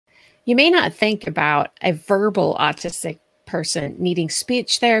You may not think about a verbal autistic person needing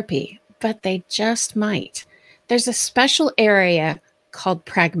speech therapy, but they just might. There's a special area called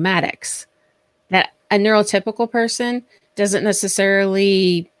pragmatics that a neurotypical person doesn't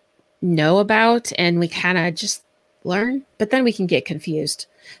necessarily know about, and we kind of just learn, but then we can get confused.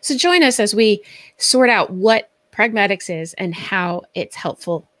 So join us as we sort out what pragmatics is and how it's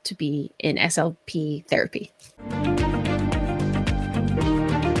helpful to be in SLP therapy.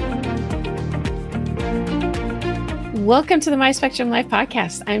 Welcome to the My Spectrum Life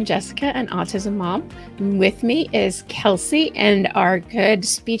podcast. I'm Jessica, an autism mom. With me is Kelsey and our good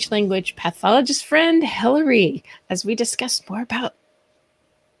speech language pathologist friend, Hillary, as we discuss more about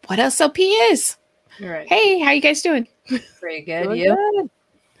what SLP is. All right. Hey, how you guys doing? Pretty good. You?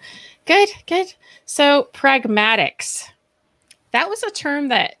 Good. So pragmatics. That was a term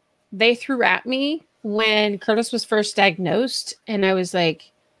that they threw at me when Curtis was first diagnosed. And I was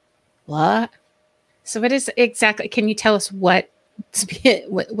like, what? So what is exactly, can you tell us what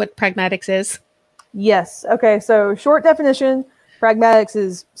pragmatics is? Yes. Okay. So short definition, pragmatics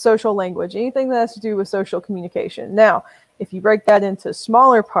is social language, anything that has to do with social communication. Now, if you break that into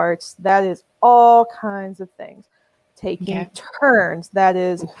smaller parts, that is all kinds of things. Taking turns, that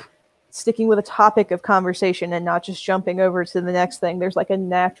is sticking with a topic of conversation and not just jumping over to the next thing. There's like a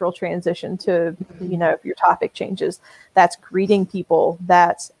natural transition to, if your topic changes. That's greeting people.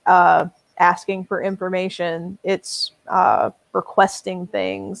 That's asking for information. It's requesting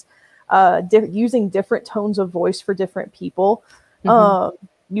things, using different tones of voice for different people,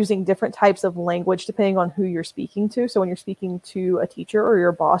 using different types of language depending on who you're speaking to. So when you're speaking to a teacher or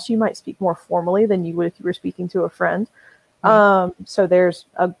your boss, you might speak more formally than you would if you were speaking to a friend. So there's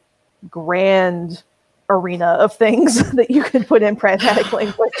a grand arena of things that you can put in pragmatic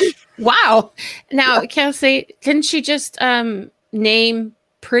language. Wow. Now, Kelsey, didn't she just name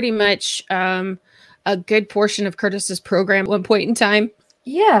pretty much a good portion of Curtis's program at one point in time?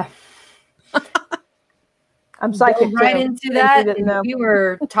 Yeah. I'm psychic right into that. We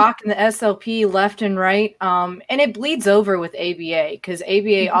were talking the SLP left and right. And it bleeds over with ABA because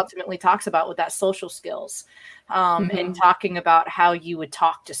ABA ultimately talks about with that social skills and talking about how you would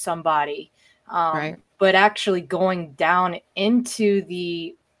talk to somebody. But actually going down into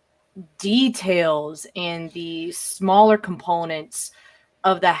the details and the smaller components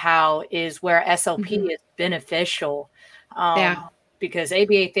of the how is where SLP is beneficial. Because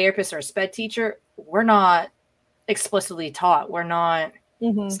ABA therapists or a SPED teacher, we're not explicitly taught. We're not,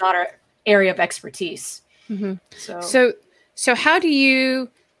 it's not our area of expertise. So how do you,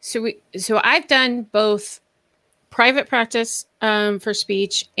 so I've done both private practice for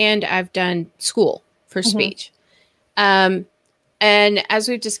speech and I've done school for speech. And as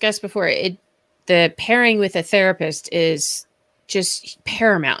we've discussed before, the pairing with a therapist is just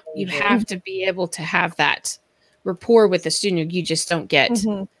paramount. You have to be able to have that rapport with the student. You just don't get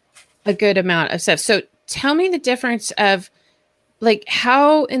a good amount of stuff. So tell me the difference of like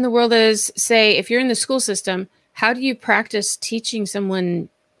how in the world is, say, if you're in the school system, how do you practice teaching someone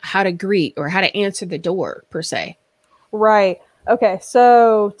how to greet or how to answer the door per se? Right. Okay.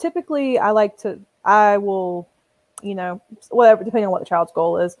 So typically I will, whatever, depending on what the child's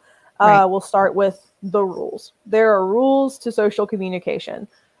goal is, we'll start with the rules. There are rules to social communication.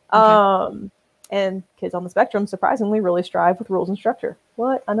 And kids on the spectrum, surprisingly, really strive with rules and structure.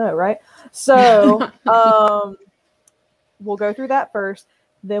 What? I know, right? So we'll go through that first.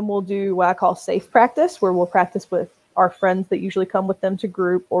 Then we'll do what I call safe practice, where we'll practice with our friends that usually come with them to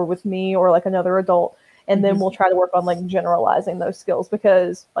group or with me or like another adult. And then we'll try to work on like generalizing those skills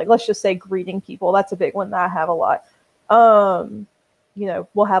because like, let's just say greeting people. That's a big one that I have a lot.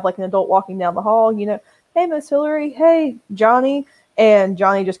 We'll have like an adult walking down the hall, hey, Miss Hillary, hey, Johnny. And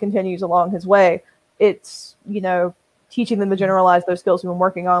Johnny just continues along his way. It's, teaching them to generalize those skills we've been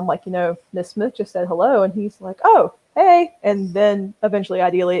working on. Like, Miss Smith just said hello. And he's like, oh, hey. And then eventually,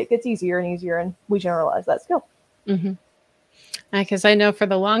 ideally, it gets easier and easier. And we generalize that skill. Because I know for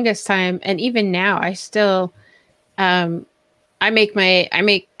the longest time, and even now, I still, I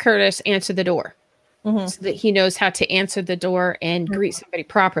make Curtis answer the door. So that he knows how to answer the door and greet somebody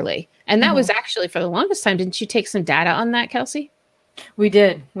properly. And that was actually for the longest time. Didn't you take some data on that, Kelsey? We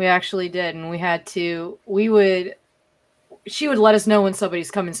did. We actually did. And she would let us know when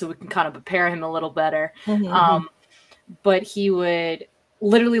somebody's coming so we can kind of prepare him a little better. But he would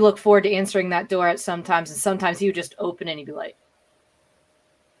literally look forward to answering that door at sometimes. And sometimes he would just open it and he'd be like,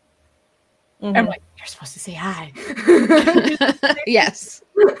 I'm like, you're supposed to say hi. Yes.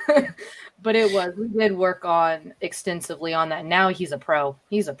 But we did work on extensively on that. Now he's a pro.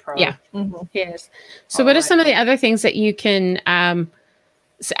 He's a pro. Yeah, he is. So what are some of the other things that you can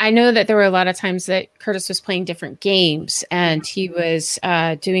so I know that there were a lot of times that Curtis was playing different games, and he was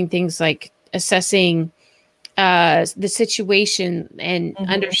doing things like assessing the situation and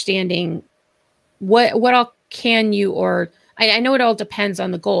understanding what all can you, or I know it all depends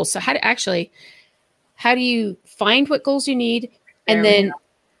on the goals. So how do you find what goals you need, and then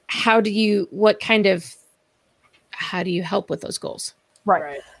how do you help with those goals?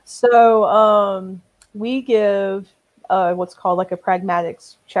 Right. So we give what's called like a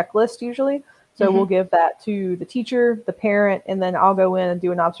pragmatics checklist usually. So we'll give that to the teacher, the parent, and then I'll go in and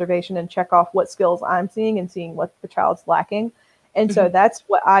do an observation and check off what skills I'm seeing and seeing what the child's lacking. And so that's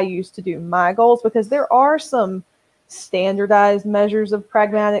what I use to do my goals, because there are some standardized measures of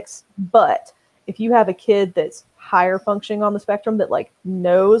pragmatics. But if you have a kid that's higher functioning on the spectrum that like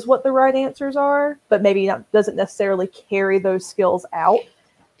knows what the right answers are, but maybe doesn't necessarily carry those skills out,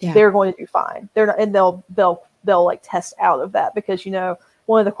 they're going to do fine. They're not, and they'll like test out of that, because, you know,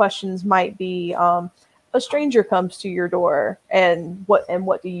 one of the questions might be a stranger comes to your door and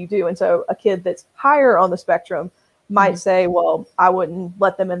what do you do? And so a kid that's higher on the spectrum might say, well, I wouldn't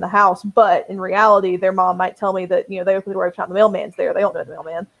let them in the house. But in reality, their mom might tell me that, you know, they open the door every time the mailman's there. They don't know the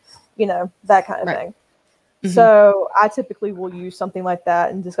mailman, you know, that kind of thing. So I typically will use something like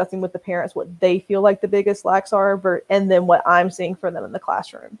that and discussing with the parents what they feel like the biggest lacks are, and then what I'm seeing for them in the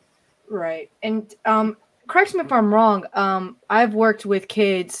classroom. Right. And correct me if I'm wrong. I've worked with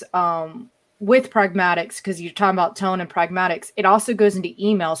kids with pragmatics, because you're talking about tone and pragmatics. It also goes into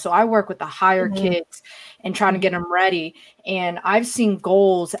email. So I work with the higher kids and trying to get them ready. And I've seen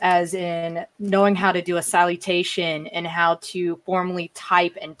goals as in knowing how to do a salutation and how to formally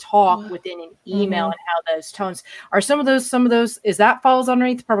type and talk within an email, and how those tones are. Some of those, is that falls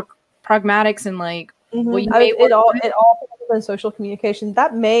underneath pragmatics, and like, it all falls in social communication.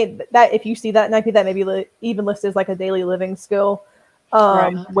 That if you see that, that may be even listed as like a daily living skill.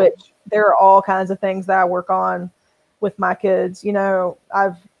 Which there are all kinds of things that I work on with my kids. You know,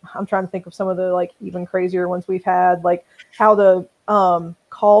 I'm trying to think of some of the like even crazier ones we've had, like how to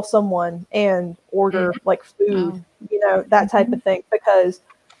call someone and order like food, you know, that type of thing, because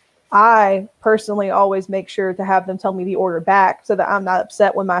I personally always make sure to have them tell me the order back so that I'm not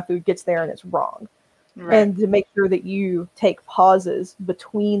upset when my food gets there and it's wrong. And to make sure that you take pauses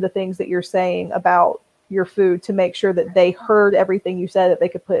between the things that you're saying about your food to make sure that they heard everything you said, that they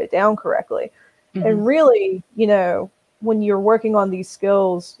could put it down correctly. And really, you know, when you're working on these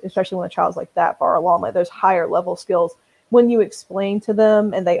skills, especially when a child's like that far along, like those higher level skills, when you explain to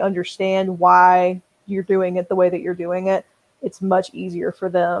them and they understand why you're doing it the way that you're doing it, it's much easier for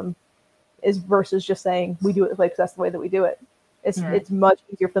them versus just saying we do it like that's the way that we do it. It's much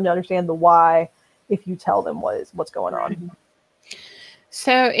easier for them to understand the why if you tell them what's going on.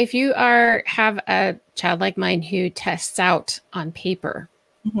 So if you have a child like mine who tests out on paper,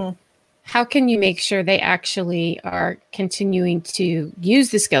 how can you make sure they actually are continuing to use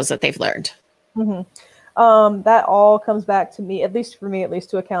the skills that they've learned? That all comes back to me, at least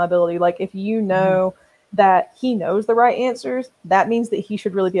to accountability. Like if you know that he knows the right answers, that means that he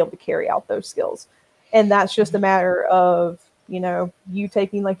should really be able to carry out those skills. And that's just a matter of, you know, you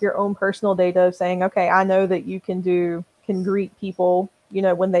taking like your own personal data of saying, okay, I know that you can greet people, you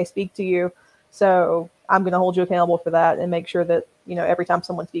know, when they speak to you. So I'm going to hold you accountable for that and make sure that, you know, every time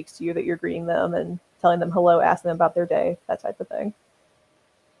someone speaks to you that you're greeting them and telling them hello, asking them about their day, that type of thing.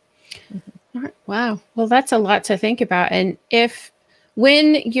 All right. Wow. Well, that's a lot to think about. And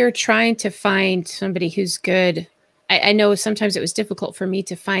when you're trying to find somebody who's good, I know sometimes it was difficult for me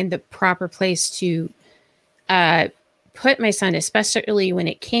to find the proper place to put my son, especially when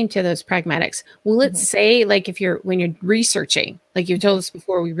it came to those pragmatics. Will it say, like, when you're researching, like you told us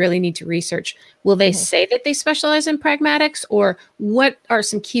before, we really need to research, will they say that they specialize in pragmatics, or what are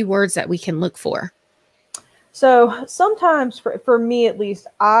some key words that we can look for? So sometimes for me, at least,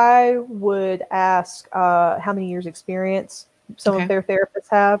 I would ask how many years experience some of their therapists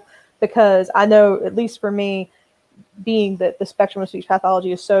have, because I know, at least for me, being that the spectrum of speech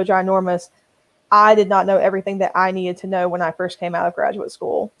pathology is so ginormous, I did not know everything that I needed to know when I first came out of graduate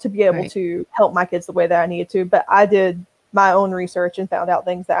school to be able to help my kids the way that I needed to. But I did my own research and found out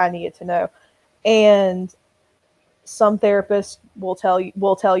things that I needed to know. And some therapists will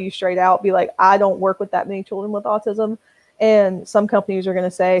tell you straight out, be like, I don't work with that many children with autism. And some companies are going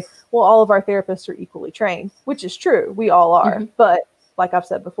to say, well, all of our therapists are equally trained, which is true. We all are. But like I've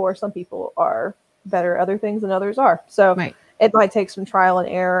said before, some people are better at other things than others are. So it might take some trial and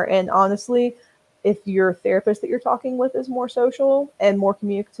error. And honestly, if your therapist that you're talking with is more social and more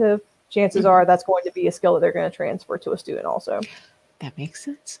communicative, chances are that's going to be a skill that they're going to transfer to a student also. That makes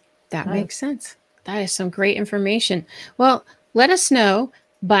sense. That makes sense. That is some great information. Well, let us know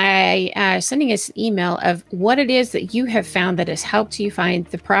by sending us an email of what it is that you have found that has helped you find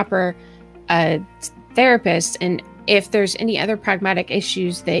the proper therapist. And if there's any other pragmatic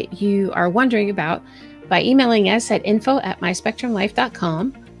issues that you are wondering about, by emailing us at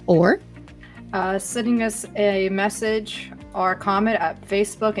info@myspectrumlife.com or sending us a message or comment at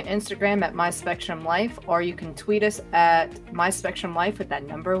Facebook and Instagram at MySpectrumLife, or you can tweet us at MySpectrumLife with that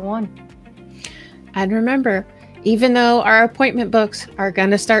number 1. And remember, even though our appointment books are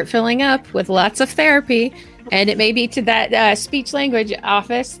going to start filling up with lots of therapy, and it may be to that speech language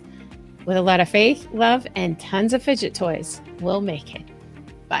office, with a lot of faith, love, and tons of fidget toys, we'll make it.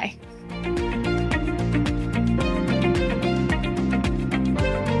 Bye.